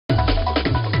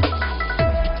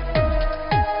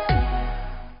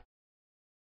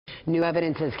New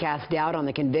evidence has cast doubt on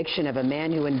the conviction of a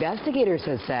man who investigators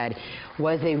have said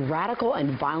was a radical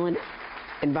and violent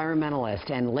environmentalist,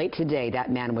 and late today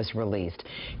that man was released.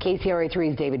 KCRA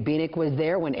 3's David Bienick was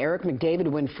there when Eric McDavid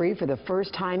went free for the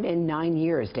first time in 9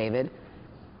 years. David?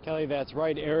 Kelly, that's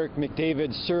right. Eric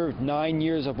McDavid served 9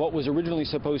 years of what was originally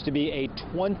supposed to be a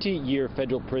 20-year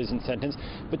federal prison sentence.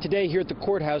 But today here at the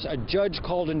courthouse, a judge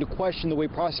called into question the way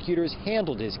prosecutors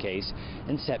handled his case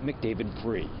and set McDavid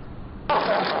free.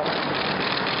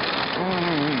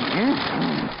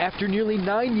 After nearly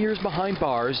 9 years behind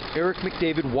bars, Eric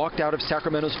McDavid walked out of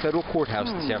Sacramento's federal courthouse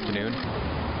this afternoon.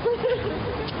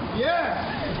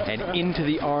 And into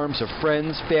the arms of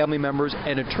friends, family members,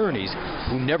 and attorneys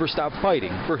who never stopped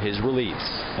fighting for his release.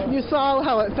 You saw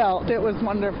how it felt. It was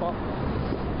wonderful.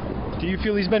 Do you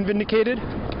feel he's been vindicated?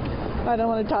 I don't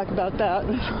want to talk about that.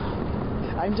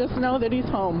 I just know that he's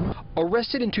home.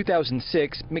 Arrested in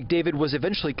 2006, McDavid was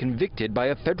eventually convicted by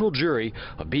a federal jury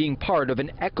of being part of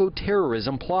an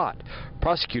eco-terrorism plot.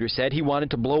 Prosecutors said he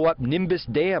wanted to blow up Nimbus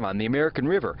Dam on the American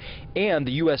River and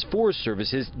the U.S. Forest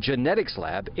Service's genetics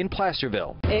lab in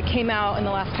Placerville. It came out in the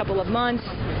last couple of months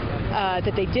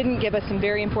that they didn't give us some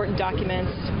very important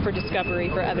documents for discovery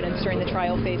for evidence during the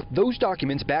trial phase. Those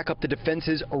documents back up the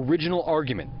defense's original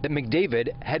argument that McDavid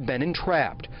had been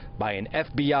entrapped by an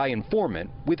FBI informant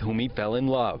with whom he fell in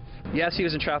love. Yes, he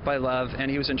was entrapped by love, and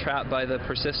he was entrapped by the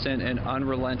persistent and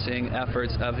unrelenting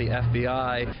efforts of the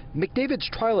FBI. McDavid's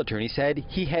trial attorney said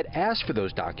he had asked for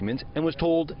those documents and was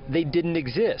told they didn't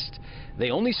exist. They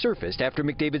only surfaced after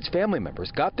McDavid's family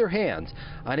members got their hands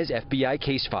on his FBI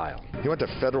case file. He went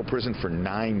to federal prison for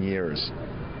 9 years,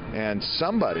 and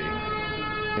somebody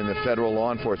in the federal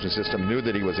law enforcement system knew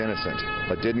that he was innocent,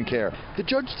 but didn't care. The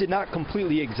judge did not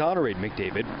completely exonerate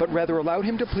McDavid, but rather allowed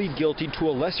him to plead guilty to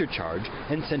a lesser charge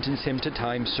and sentence him to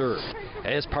time served.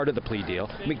 As part of the plea deal,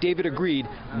 McDavid agreed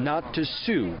not to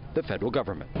sue the federal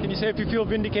government. Can you say if you feel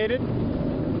vindicated?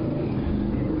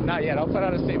 Not yet. I'll put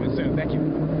out a statement soon. Thank you.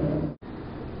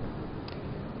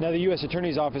 Now, the U.S.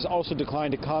 Attorney's Office also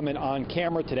declined to comment on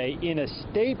camera today. In a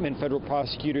statement, federal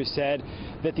prosecutors said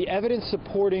that the evidence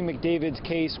supporting McDavid's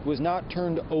case was not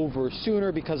turned over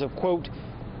sooner because of, quote,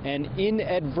 an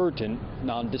inadvertent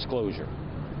non-disclosure.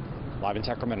 Live in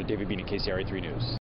Sacramento, David Bienick, KCRA 3 News.